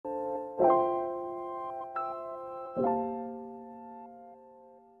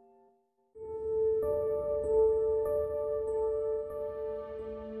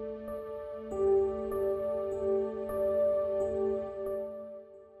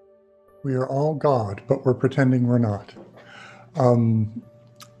We are all God, but we're pretending we're not. Um,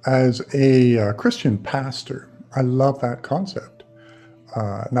 as a Christian pastor, I love that concept.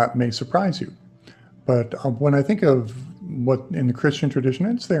 And that may surprise you. But when I think of what in the Christian tradition,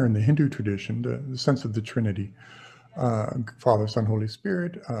 it's there in the Hindu tradition, the sense of the Trinity, Father, Son, Holy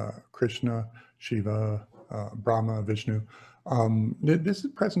Spirit, Krishna, Shiva, Brahma, Vishnu. This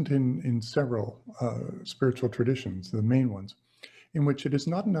is present in several spiritual traditions, the main ones, in which it is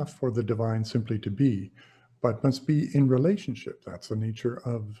not enough for the divine simply to be, but must be in relationship. That's the nature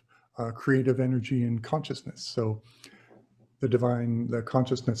of creative energy and consciousness. So the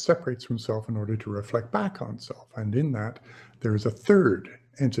consciousness separates from self in order to reflect back on self. And in that, there is a third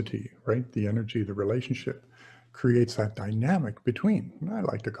entity, right? The energy, the relationship creates that dynamic between. And I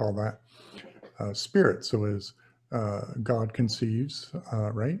like to call that spirit. So as God conceives,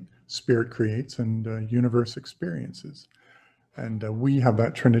 right? Spirit creates and universe experiences. And we have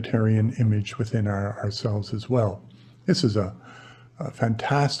that Trinitarian image within ourselves as well. This is a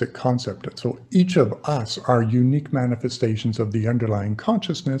fantastic concept. And so each of us are unique manifestations of the underlying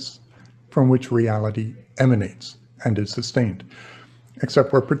consciousness from which reality emanates and is sustained.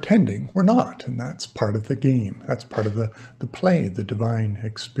 Except we're pretending we're not, and that's part of the game. That's part of the play, the divine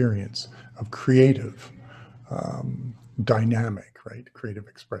experience of creative, dynamic, right? Creative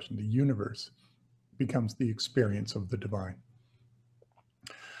expression. The universe becomes the experience of the divine.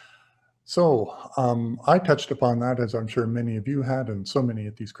 So I touched upon that, as I'm sure many of you had, and so many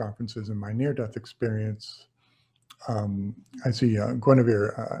at these conferences in my near-death experience. I see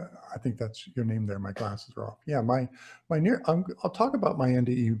Guinevere, I think that's your name there. My glasses are off. Yeah, I'll talk about my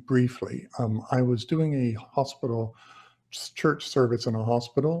NDE briefly. I was doing a hospital church service in a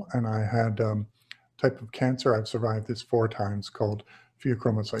hospital, and I had type of cancer. I've survived this 4 times, called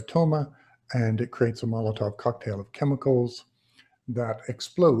pheochromocytoma, and it creates a Molotov cocktail of chemicals that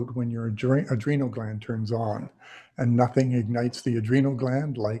explode when your adrenal gland turns on, and nothing ignites the adrenal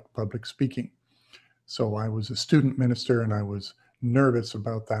gland like public speaking. So I was a student minister, and I was nervous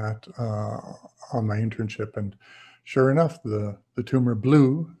about that on my internship. And sure enough, the tumor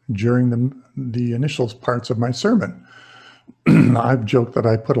blew during the initial parts of my sermon. I've joked that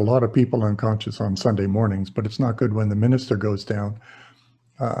I put a lot of people unconscious on Sunday mornings, but it's not good when the minister goes down.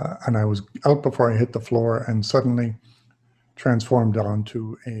 And I was out before I hit the floor, and suddenly transformed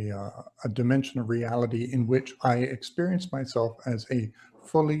onto a dimension of reality in which I experienced myself as a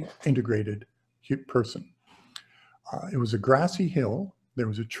fully integrated person. It was a grassy hill. There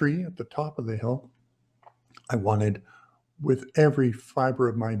was a tree at the top of the hill. I wanted, with every fiber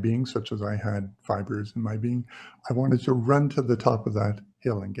of my being, such as I had fibers in my being, I wanted to run to the top of that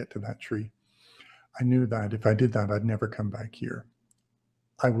hill and get to that tree. I knew that if I did that, I'd never come back here.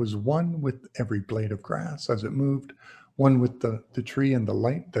 I was one with every blade of grass as it moved, one with the tree and the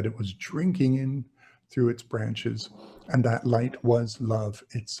light that it was drinking in through its branches, and that light was love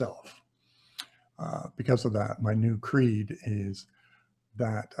itself. Because of that, my new creed is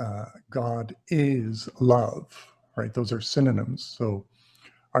that God is love, right? Those are synonyms. So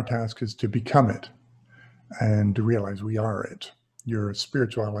our task is to become it and to realize we are it. Your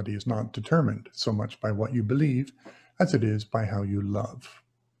spirituality is not determined so much by what you believe as it is by how you love.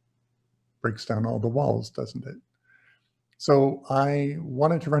 Breaks down all the walls, doesn't it? So I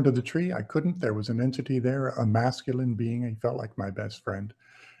wanted to run to the tree. I couldn't. There was an entity there, a masculine being. He felt like my best friend,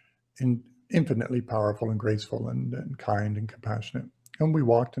 and infinitely powerful and graceful and kind and compassionate. And we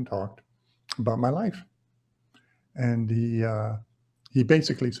walked and talked about my life. And he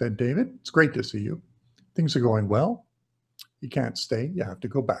basically said, David, it's great to see you. Things are going well. You can't stay. You have to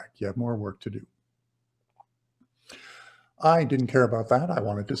go back. You have more work to do. I didn't care about that. I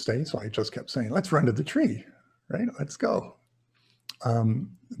wanted to stay. So I just kept saying, let's run to the tree, right? Let's go.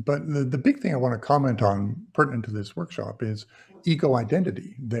 But the big thing I want to comment on pertinent to this workshop is ego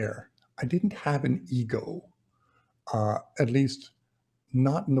identity there. I didn't have an ego, at least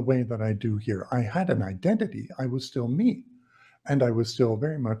not in the way that I do here. I had an identity. I was still me. And I was still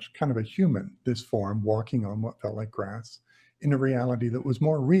very much kind of a human, this form, walking on what felt like grass in a reality that was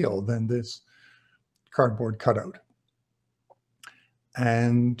more real than this cardboard cutout.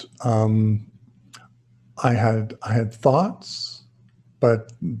 And I had thoughts,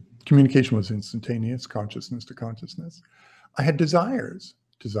 but communication was instantaneous, consciousness to consciousness. I had desires,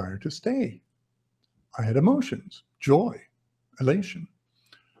 desire to stay. I had emotions, joy, elation,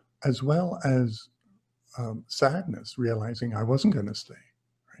 as well as sadness, realizing I wasn't going to stay.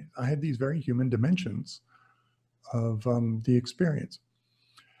 Right? I had these very human dimensions of the experience.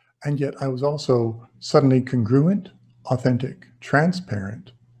 And yet I was also suddenly congruent, authentic,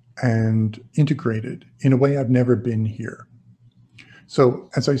 transparent, and integrated in a way I've never been here. So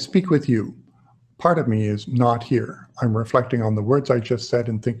as I speak with you, part of me is not here. I'm reflecting on the words I just said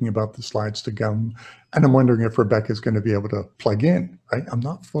and thinking about the slides to come. And I'm wondering if Rebecca's going to be able to plug in, right? I'm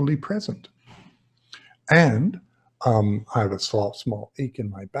not fully present. And I have a small ache in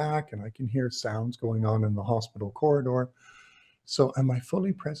my back, and I can hear sounds going on in the hospital corridor. So am I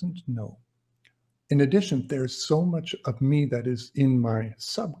fully present? No. In addition, there's so much of me that is in my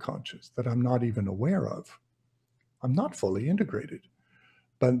subconscious that I'm not even aware of. I'm not fully integrated.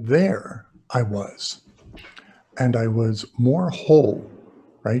 But there I was. And I was more whole,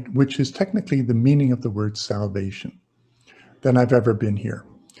 right? Which is technically the meaning of the word salvation, than I've ever been here.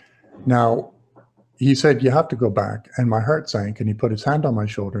 Now, he said, you have to go back. And my heart sank, and he put his hand on my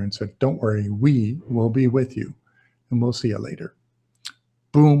shoulder and said, don't worry, we will be with you, and we'll see you later.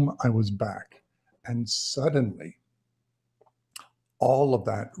 Boom, I was back. And suddenly, all of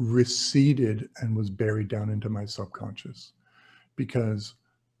that receded and was buried down into my subconscious, because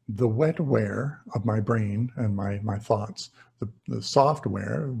the wetware of my brain and my thoughts, the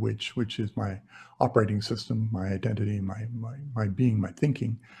software, which is my operating system, my identity, my being, my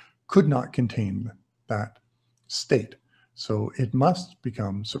thinking, could not contain that state. So it must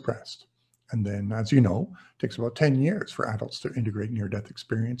become suppressed. And then, as you know, it takes about 10 years for adults to integrate near-death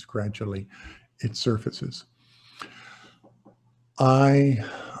experience. Gradually, it surfaces. I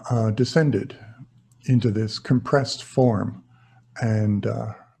descended into this compressed form, and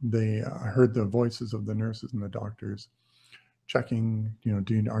I heard the voices of the nurses and the doctors checking,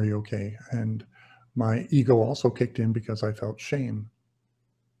 are you okay? And my ego also kicked in because I felt shame.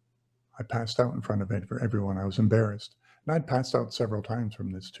 I passed out in front of everyone. I was embarrassed. And I'd passed out several times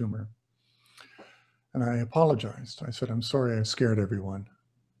from this tumor. And I apologized. I said, I'm sorry I scared everyone,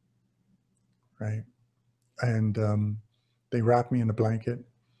 right? And they wrapped me in a blanket.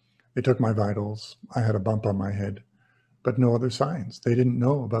 They took my vitals. I had a bump on my head, but no other signs. They didn't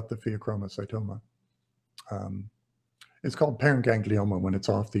know about the pheochromocytoma. It's called parenganglioma when it's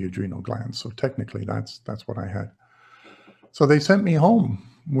off the adrenal glands. So technically that's what I had. So they sent me home,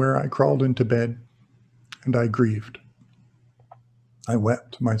 where I crawled into bed and I grieved. I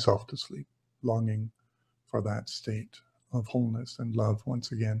wept myself to sleep, longing for that state of wholeness and love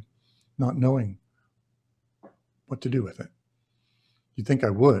once again, not knowing what to do with it. You'd think I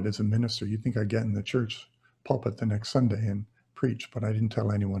would as a minister. You'd think I'd get in the church pulpit the next Sunday and preach, but I didn't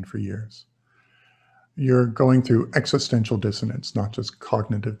tell anyone for years. You're going through existential dissonance, not just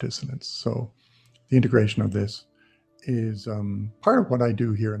cognitive dissonance. So the integration of this is part of what I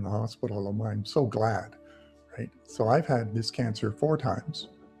do here in the hospital. I'm so glad, right? So I've had this cancer 4 times,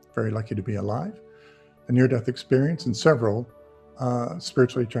 very lucky to be alive, a near-death experience, and several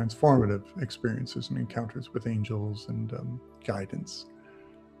spiritually transformative experiences and encounters with angels and guidance.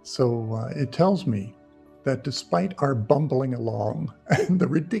 So it tells me that despite our bumbling along and the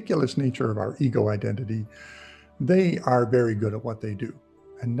ridiculous nature of our ego identity, they are very good at what they do,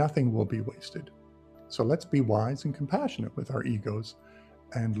 and nothing will be wasted. So let's be wise and compassionate with our egos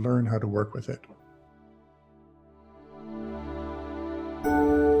and learn how to work with it.